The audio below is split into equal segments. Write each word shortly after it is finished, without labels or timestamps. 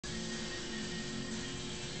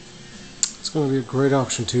going to be a great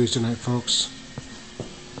auction Tuesday night, folks.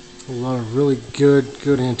 A lot of really good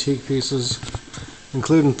antique pieces,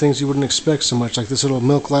 including things you wouldn't expect so much, like this little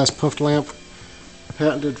milk glass puffed lamp,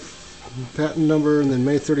 patent number, and then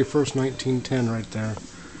May 31st, 1910 right there.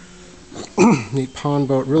 Neat pawn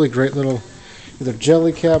boat, really great little either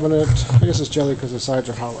jelly cabinet. I guess it's jelly because the sides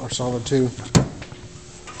are solid too.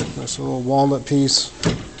 Nice little walnut piece.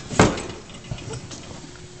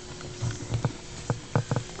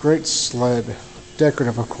 Great sled.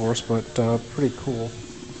 Decorative, of course, but pretty cool.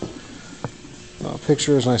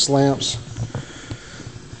 Pictures, nice lamps.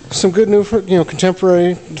 Some good new,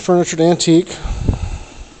 contemporary furniture to antique.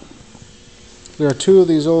 There are two of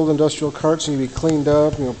these old industrial carts that need to be cleaned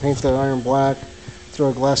up, paint that iron black, throw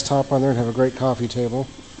a glass top on there, and have a great coffee table.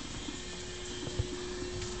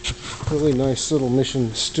 Really nice little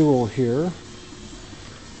mission stool here.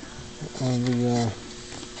 On the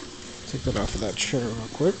take that off of that chair real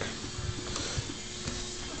quick.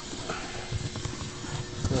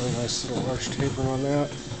 Really nice little arch tapering on that.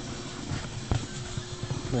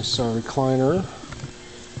 Nice recliner.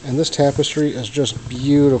 And this tapestry is just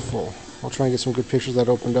beautiful. I'll try and get some good pictures of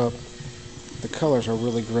that opened up. The colors are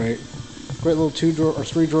really great. Great little 2-drawer or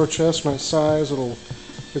 3-drawer chest, nice size, little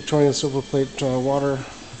Victorian silver plate water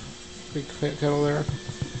big kettle there.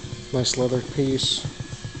 Nice leather piece.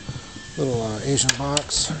 Little Asian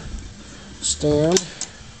box stand.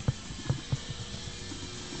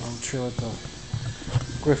 I'm sure with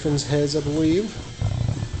the griffin's heads, I believe.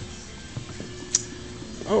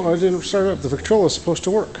 Oh, I didn't start it up. The Victrola is supposed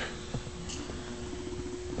to work.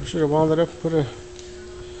 I should have wound it up and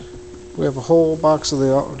we have a whole box of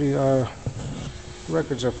the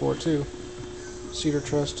records there for it too. Cedar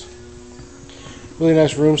Trust. Really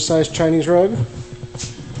nice room-sized Chinese rug.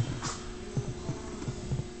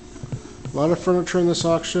 A lot of furniture in this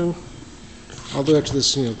auction. All the way up to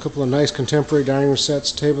this, couple of nice contemporary dining room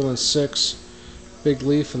sets, table and 6, big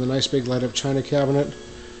leaf, and the nice big light-up china cabinet.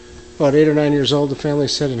 About 8 or 9 years old, the family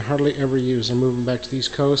said, and hardly ever used. They're moving back to the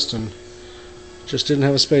East Coast and just didn't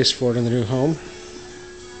have a space for it in the new home.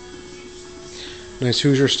 Nice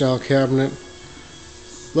Hoosier-style cabinet.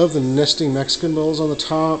 Love the nesting Mexican bowls on the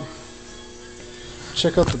top.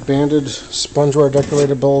 Check out the banded spongeware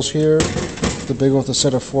decorated bowls here. The big one with a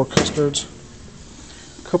set of 4 custards.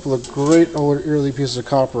 A couple of great old early pieces of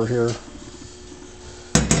copper here.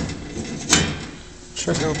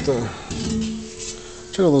 Check out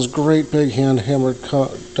those great big hand hammered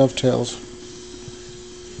dovetails.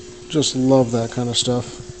 Just love that kind of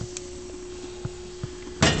stuff.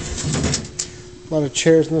 A lot of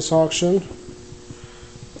chairs in this auction.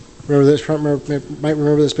 Remember this? Might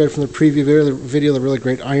remember this bed from the preview video. The really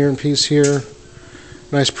great iron piece here.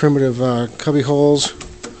 Nice primitive cubby holes.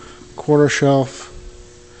 Corner shelf.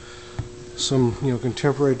 Some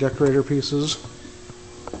contemporary decorator pieces.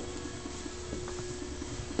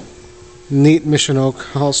 Neat Mission Oak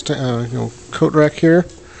coat rack here.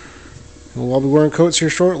 And I'll be wearing coats here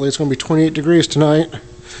shortly. It's going to be 28 degrees tonight.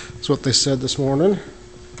 That's what they said this morning.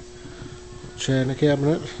 China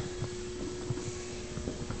cabinet.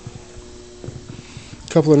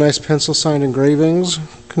 A couple of nice pencil signed engravings.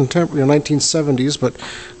 Contemporary 1970s, but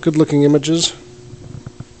good looking images.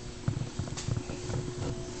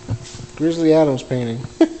 Grizzly Adams painting.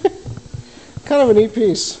 Kind of a neat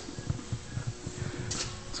piece.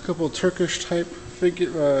 It's a couple of Turkish type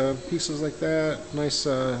figure pieces like that. Nice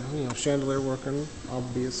chandelier working,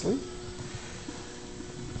 obviously.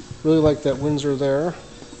 Really like that Windsor there.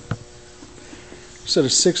 Set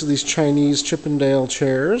of 6 of these Chinese Chippendale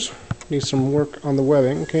chairs. Need some work on the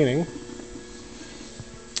webbing, caning.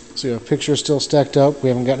 So you have pictures still stacked up. We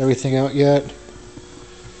haven't gotten everything out yet.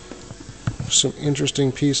 Some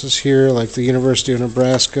interesting pieces here, like the University of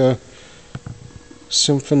Nebraska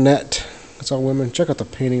Symphonette. It's all women. Check out the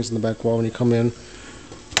paintings in the back wall when you come in.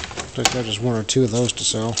 I've got just 1 or 2 of those to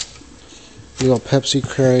sell. The little Pepsi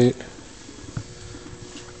crate.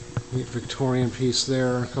 Neat Victorian piece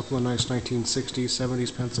there. A couple of nice 1960s,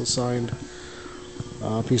 70s pencil signed.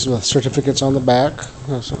 Pieces with certificates on the back.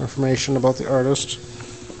 Some information about the artist.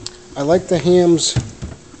 I like the Hamm's.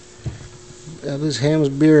 This Hamm's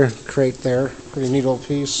beer crate there. Pretty neat old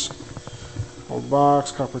piece. Old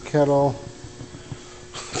box, copper kettle.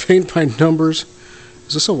 Paint by numbers.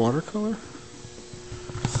 Is this a watercolor?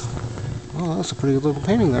 Oh, that's a pretty good little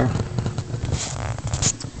painting there.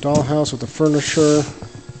 Dollhouse with the furniture.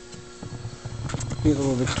 Neat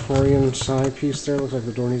little Victorian side piece there. Looks like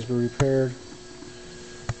the door needs to be repaired.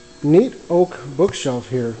 Neat oak bookshelf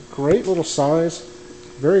here. Great little size.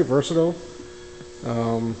 Very versatile.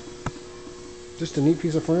 Just a neat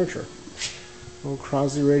piece of furniture. Little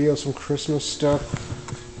Crosley radio, some Christmas stuff.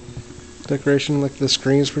 decoration, like the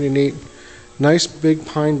screen is pretty neat. Nice big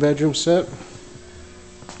pine bedroom set.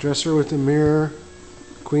 Dresser with a mirror,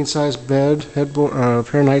 queen size bed, headboard,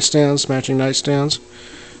 pair of nightstands, matching nightstands.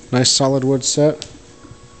 Nice solid wood set.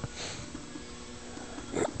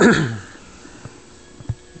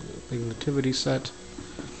 Big nativity set.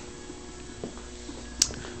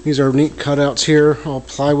 These are neat cutouts here, all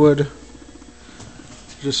plywood.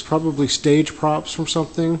 Just probably stage props from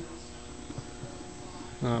something.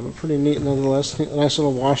 But pretty neat nonetheless. Nice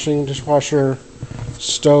little dishwasher,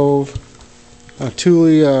 stove.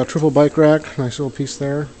 Thule triple bike rack. Nice little piece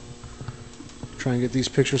there. Try and get these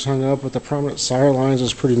pictures hung up with the prominent sire lines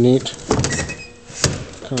is pretty neat.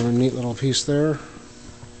 Kind of a neat little piece there.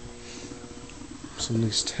 Some of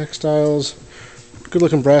these textiles. Good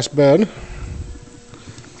looking brass bed.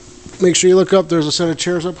 Make sure you look up, there's a set of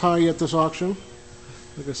chairs up high at this auction.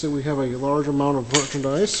 Like I said, we have a large amount of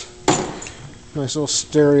merchandise. Nice little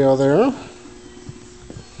stereo there.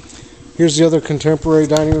 Here's the other contemporary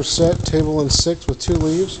dining room set, table and 6 with 2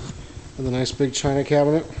 leaves, and the nice big china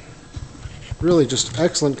cabinet. Really just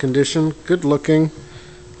excellent condition, good looking.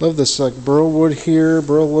 Love this like burl wood here,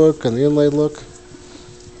 burl look, and the inlaid look.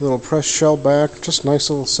 Little pressed shell back, just nice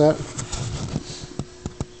little set.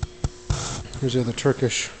 Here's the other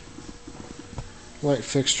Turkish light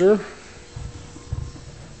fixture.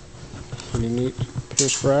 Pretty neat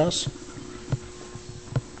pierced brass.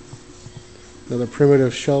 Another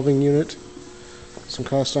primitive shelving unit. Some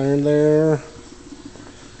cast iron there.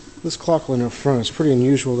 This clock lid in front is pretty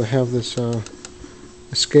unusual to have this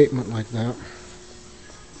escapement like that.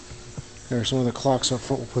 There are some of the clocks up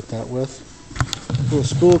front we'll put that with. Little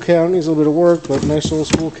spool cabinet, needs a little bit of work, but nice little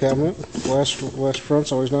spool cabinet. Glass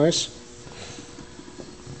front's always nice.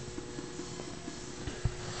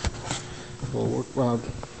 Little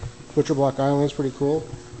butcher block island's pretty cool.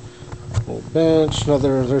 Little bench.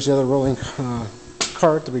 There's the other rolling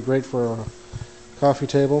cart that'd be great for a coffee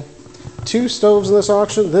table. 2 stoves in this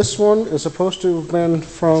auction. This one is supposed to have been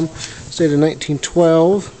from the date of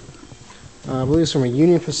 1912. I believe it's from a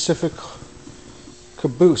Union Pacific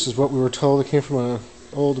caboose is what we were told. It came from an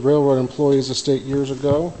old railroad employee's estate years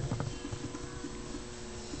ago.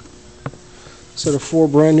 Set of 4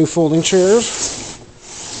 brand new folding chairs.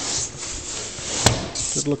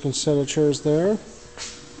 Good looking set of chairs there.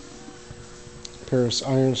 Pair of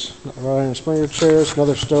iron Springer chairs,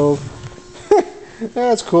 another stove.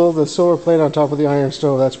 That's cool, the silver plate on top of the iron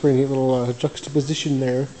stove. That's a pretty neat little juxtaposition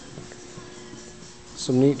there.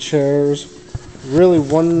 Some neat chairs. Really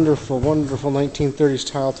wonderful, wonderful 1930s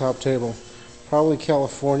tile top table. Probably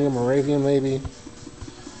California, Moravian maybe.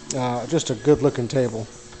 Just a good looking table.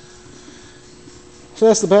 So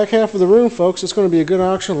that's the back half of the room, folks. It's going to be a good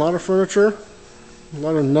auction. A lot of furniture. A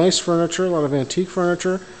lot of nice furniture. A lot of antique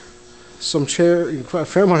furniture. Some a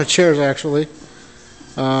fair amount of chairs actually.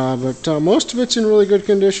 But most of it's in really good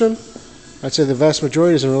condition. I'd say the vast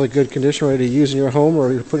majority is in really good condition, ready to use in your home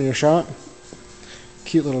or you put in your shop.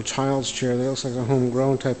 Cute little child's chair that looks like a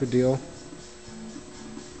homegrown type of deal.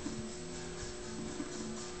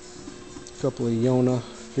 A couple of Yona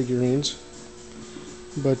figurines.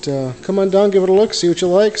 But come on down, give it a look, see what you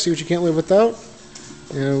like, see what you can't live without.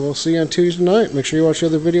 And we'll see you on Tuesday night. Make sure you watch the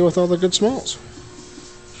other video with all the good smalls.